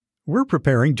We're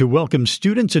preparing to welcome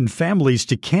students and families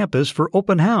to campus for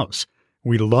open house.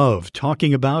 We love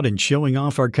talking about and showing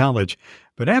off our college,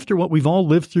 but after what we've all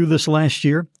lived through this last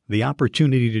year, the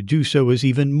opportunity to do so is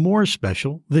even more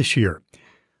special this year.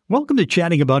 Welcome to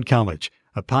Chatting About College,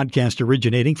 a podcast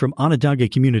originating from Onondaga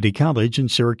Community College in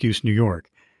Syracuse, New York.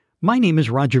 My name is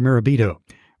Roger Marabito.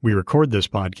 We record this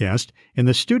podcast in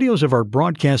the studios of our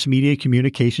Broadcast Media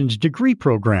Communications degree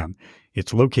program.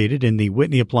 It's located in the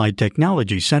Whitney Applied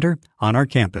Technology Center on our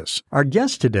campus. Our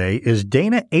guest today is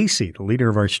Dana Acey, the leader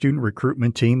of our student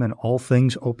recruitment team and all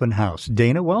things open house.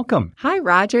 Dana, welcome. Hi,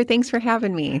 Roger. Thanks for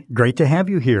having me. Great to have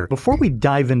you here. Before we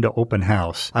dive into open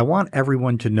house, I want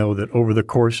everyone to know that over the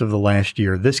course of the last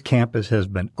year, this campus has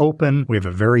been open. We have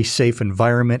a very safe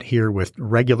environment here with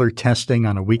regular testing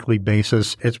on a weekly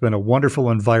basis. It's been a wonderful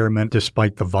environment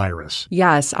despite the virus.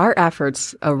 Yes, our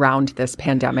efforts around this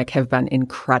pandemic have been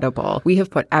incredible. We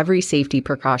have put every safety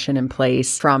precaution in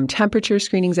place, from temperature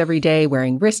screenings every day,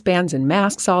 wearing wristbands and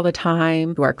masks all the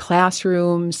time, to our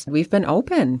classrooms. We've been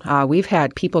open. We've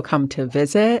had people come to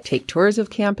visit, take tours of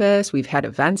campus. We've had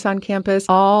events on campus,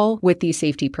 all with these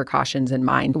safety precautions in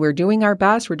mind. We're doing our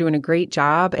best. We're doing a great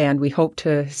job, and we hope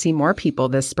to see more people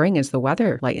this spring as the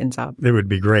weather lightens up. It would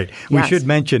be great. Yes. We should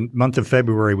mention, month of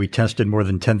February, we tested more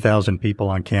than 10,000 people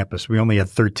on campus. We only had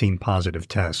 13 positive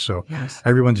tests, so Yes.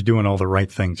 Everyone's doing all the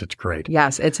right things. It's great.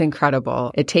 Yes, it's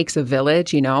incredible. It takes a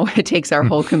village, it takes our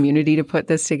whole community to put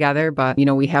this together. But,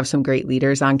 we have some great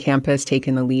leaders on campus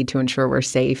taking the lead to ensure we're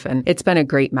safe. And it's been a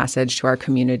great message to our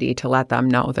community to let them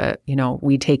know that,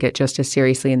 we take it just as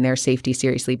seriously and their safety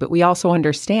seriously. But we also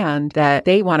understand that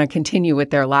they want to continue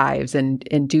with their lives and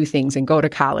do things and go to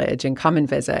college and come and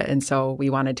visit. And so we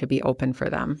wanted to be open for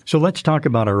them. So let's talk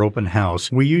about our open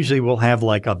house. We usually will have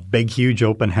like a big, huge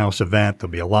open house event.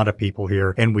 There'll be a lot of people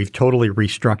here, and we've totally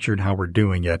restructured how we're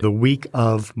doing it. The week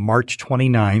of March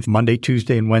 29th, Monday,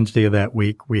 Tuesday, and Wednesday of that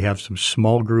week, we have some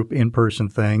small group in-person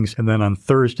things. And then on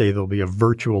Thursday, there'll be a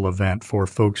virtual event for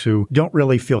folks who don't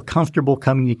really feel comfortable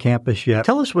coming to campus yet.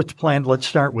 Tell us what's planned. Let's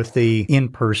start with the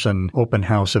in-person open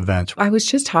house events. I was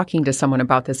just talking to someone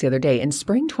about this the other day. In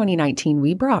spring 2019,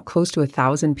 we brought close to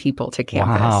 1,000 people to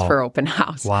campus for open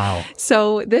house. Wow.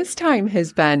 So this time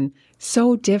has been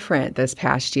so different this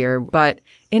past year, but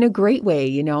in a great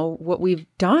way. What we've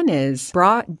done is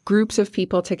brought groups of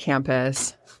people to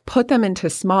campus, put them into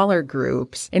smaller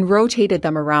groups, and rotated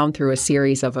them around through a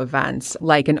series of events,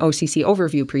 like an OCC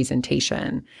overview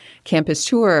presentation, campus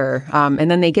tour,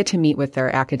 and then they get to meet with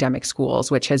their academic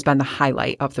schools, which has been the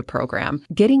highlight of the program.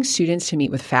 Getting students to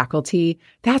meet with faculty,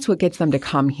 that's what gets them to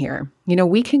come here.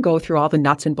 We can go through all the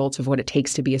nuts and bolts of what it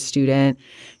takes to be a student,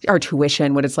 our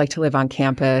tuition, what it's like to live on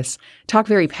campus, talk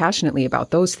very passionately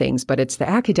about those things, but it's the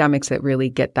academics that really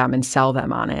get them and sell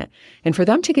them on it. And for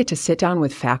them to get to sit down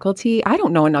with faculty, I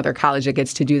don't know another college that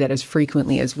gets to do that as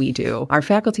frequently as we do. Our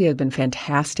faculty have been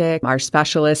fantastic. Our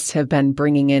specialists have been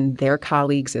bringing in their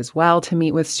colleagues as well to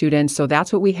meet with students. So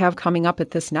that's what we have coming up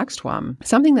at this next one.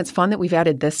 Something that's fun that we've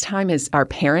added this time is our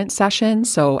parent session.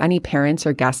 So any parents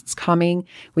or guests coming,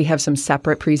 we have some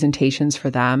separate presentations for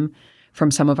them from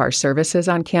some of our services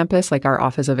on campus, like our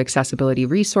Office of Accessibility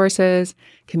Resources,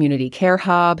 Community Care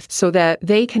Hub, so that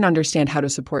they can understand how to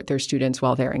support their students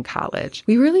while they're in college.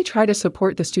 We really try to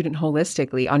support the student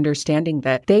holistically, understanding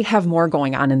that they have more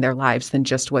going on in their lives than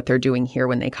just what they're doing here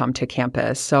when they come to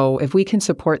campus. So if we can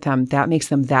support them, that makes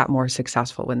them that more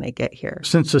successful when they get here.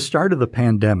 Since the start of the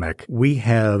pandemic, we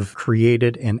have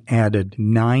created and added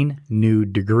 9 new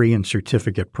degree and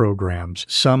certificate programs.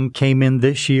 Some came in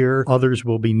this year, others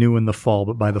will be new in the fall,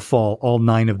 but by the fall, all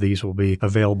 9 of these will be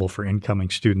available for incoming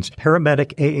students.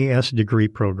 Paramedic AAS degree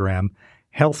program,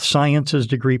 Health Sciences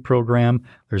degree program,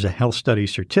 there's a Health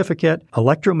Studies certificate,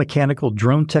 Electromechanical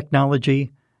Drone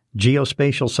Technology,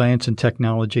 Geospatial Science and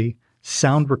Technology,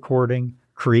 Sound Recording,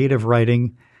 Creative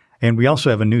Writing, and we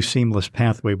also have a new seamless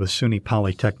pathway with SUNY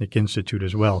Polytechnic Institute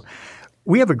as well.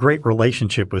 We have a great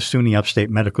relationship with SUNY Upstate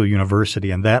Medical University,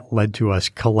 and that led to us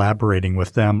collaborating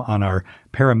with them on our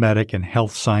paramedic and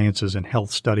health sciences and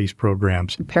health studies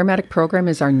programs. The paramedic program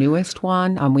is our newest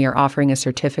one. We are offering a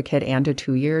certificate and a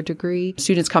 2-year degree.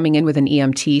 Students coming in with an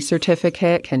EMT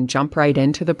certificate can jump right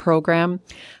into the program,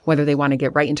 whether they want to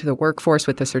get right into the workforce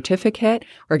with the certificate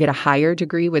or get a higher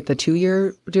degree with the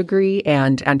 2-year degree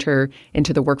and enter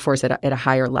into the workforce at a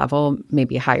higher level,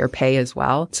 maybe a higher pay as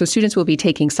well. So students will be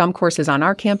taking some courses on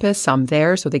our campus, some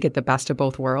there, so they get the best of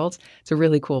both worlds. It's a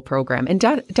really cool program and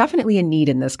definitely a need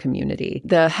in this community.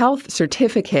 The health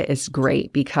certificate is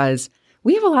great because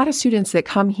we have a lot of students that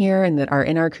come here and that are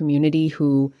in our community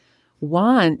who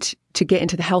want to get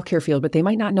into the healthcare field, but they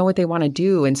might not know what they want to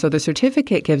do. And so the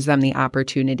certificate gives them the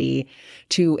opportunity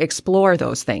to explore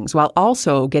those things while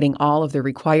also getting all of the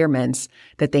requirements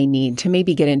that they need to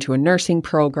maybe get into a nursing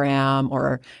program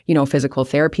or, physical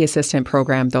therapy assistant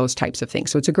program, those types of things.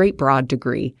 So it's a great broad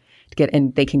degree to get,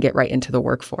 and they can get right into the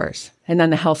workforce. And then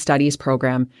the health studies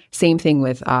program, same thing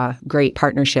with great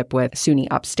partnership with SUNY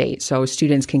Upstate. So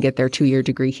students can get their 2-year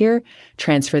degree here,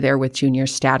 transfer there with junior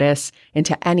status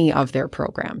into any of their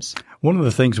programs. One of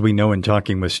the things we know in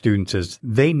talking with students is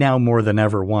they now more than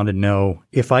ever want to know,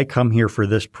 if I come here for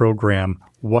this program,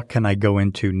 what can I go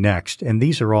into next? And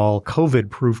these are all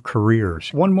COVID-proof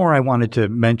careers. One more I wanted to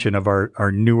mention of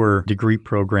our newer degree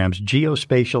programs,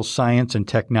 Geospatial Science and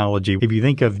Technology. If you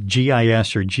think of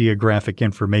GIS or Geographic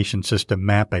Information System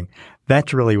mapping,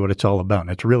 that's really what it's all about. And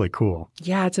it's really cool.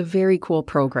 Yeah, it's a very cool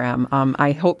program.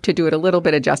 I hope to do it a little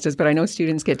bit of justice, but I know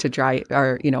students get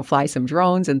to fly some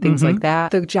drones and things like that.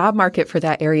 The job market for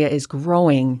that area is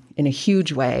growing in a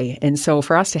huge way. And so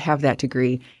for us to have that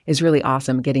degree is really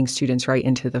awesome, getting students right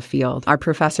into the field. Our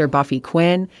professor, Buffy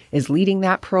Quinn, is leading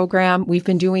that program. We've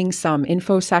been doing some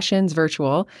info sessions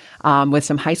virtual with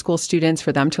some high school students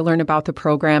for them to learn about the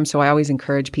program. So I always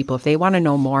encourage people, if they want to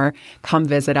know more, come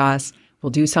visit us. We'll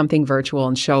do something virtual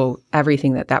and show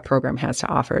everything that program has to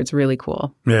offer. It's really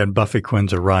cool. Yeah, and Buffy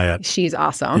Quinn's a riot. She's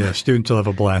awesome. Yeah, students will have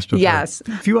a blast with her. Yes.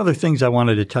 A few other things I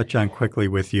wanted to touch on quickly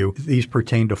with you. These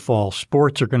pertain to fall.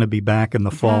 Sports are going to be back in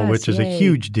the fall, which is a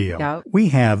huge deal. Yep. We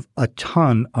have a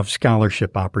ton of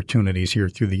scholarship opportunities here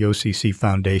through the OCC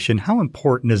Foundation. How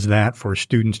important is that for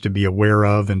students to be aware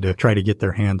of and to try to get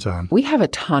their hands on? We have a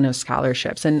ton of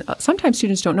scholarships, and sometimes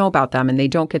students don't know about them and they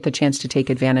don't get the chance to take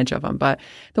advantage of them. But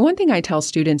the one thing I tell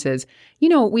students is,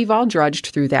 we've all drudged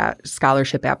through that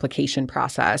scholarship application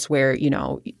process where,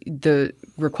 the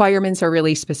requirements are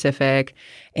really specific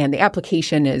and the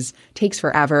application takes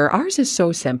forever. Ours is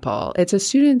so simple. It's a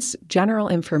student's general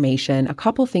information, a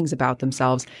couple things about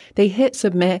themselves. They hit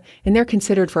submit and they're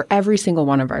considered for every single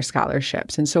one of our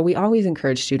scholarships. And so we always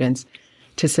encourage students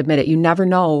to submit it. You never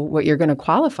know what you're going to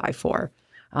qualify for.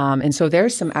 And so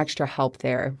there's some extra help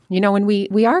there. And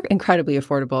we are incredibly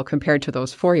affordable compared to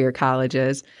those 4-year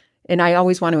colleges. And I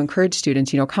always want to encourage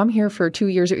students, come here for 2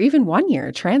 years or even 1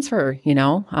 year, transfer,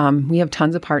 We have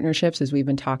tons of partnerships, as we've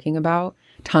been talking about,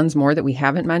 tons more that we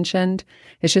haven't mentioned.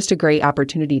 It's just a great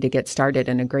opportunity to get started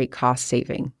and a great cost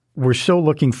saving. We're so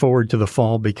looking forward to the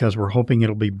fall because we're hoping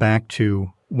it'll be back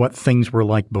to what things were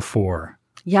like before.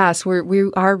 Yes,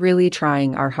 we are really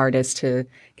trying our hardest to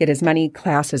get as many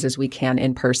classes as we can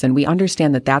in person. We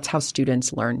understand that that's how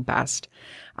students learn best.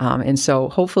 And so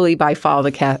hopefully by fall,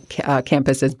 the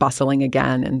campus is bustling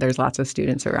again and there's lots of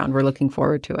students around. We're looking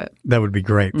forward to it. That would be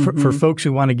great. Mm-hmm. For folks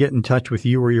who want to get in touch with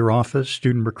you or your office,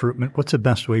 student recruitment, what's the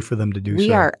best way for them to do so?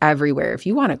 We are everywhere. If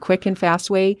you want a quick and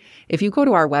fast way, if you go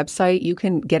to our website, you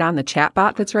can get on the chat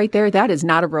bot that's right there. That is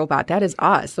not a robot. That is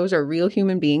us. Those are real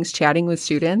human beings chatting with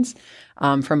students.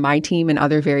 From my team and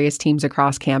other various teams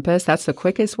across campus. That's the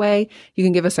quickest way. You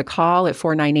can give us a call at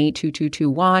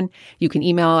 498-2221. You can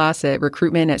email us at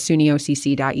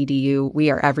recruitment@sunyocc.edu. We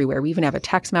are everywhere. We even have a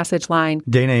text message line.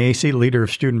 Dana Acey, leader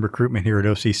of student recruitment here at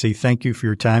OCC. Thank you for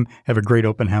your time. Have a great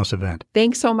open house event.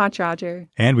 Thanks so much, Roger.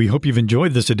 And we hope you've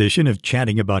enjoyed this edition of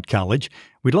Chatting About College.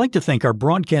 We'd like to thank our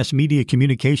Broadcast Media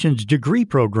Communications degree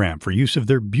program for use of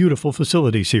their beautiful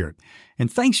facilities here.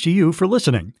 And thanks to you for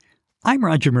listening. I'm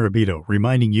Roger Mirabito,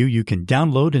 reminding you can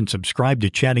download and subscribe to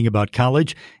Chatting About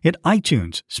College at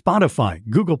iTunes, Spotify,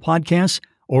 Google Podcasts,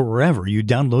 or wherever you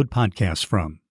download podcasts from.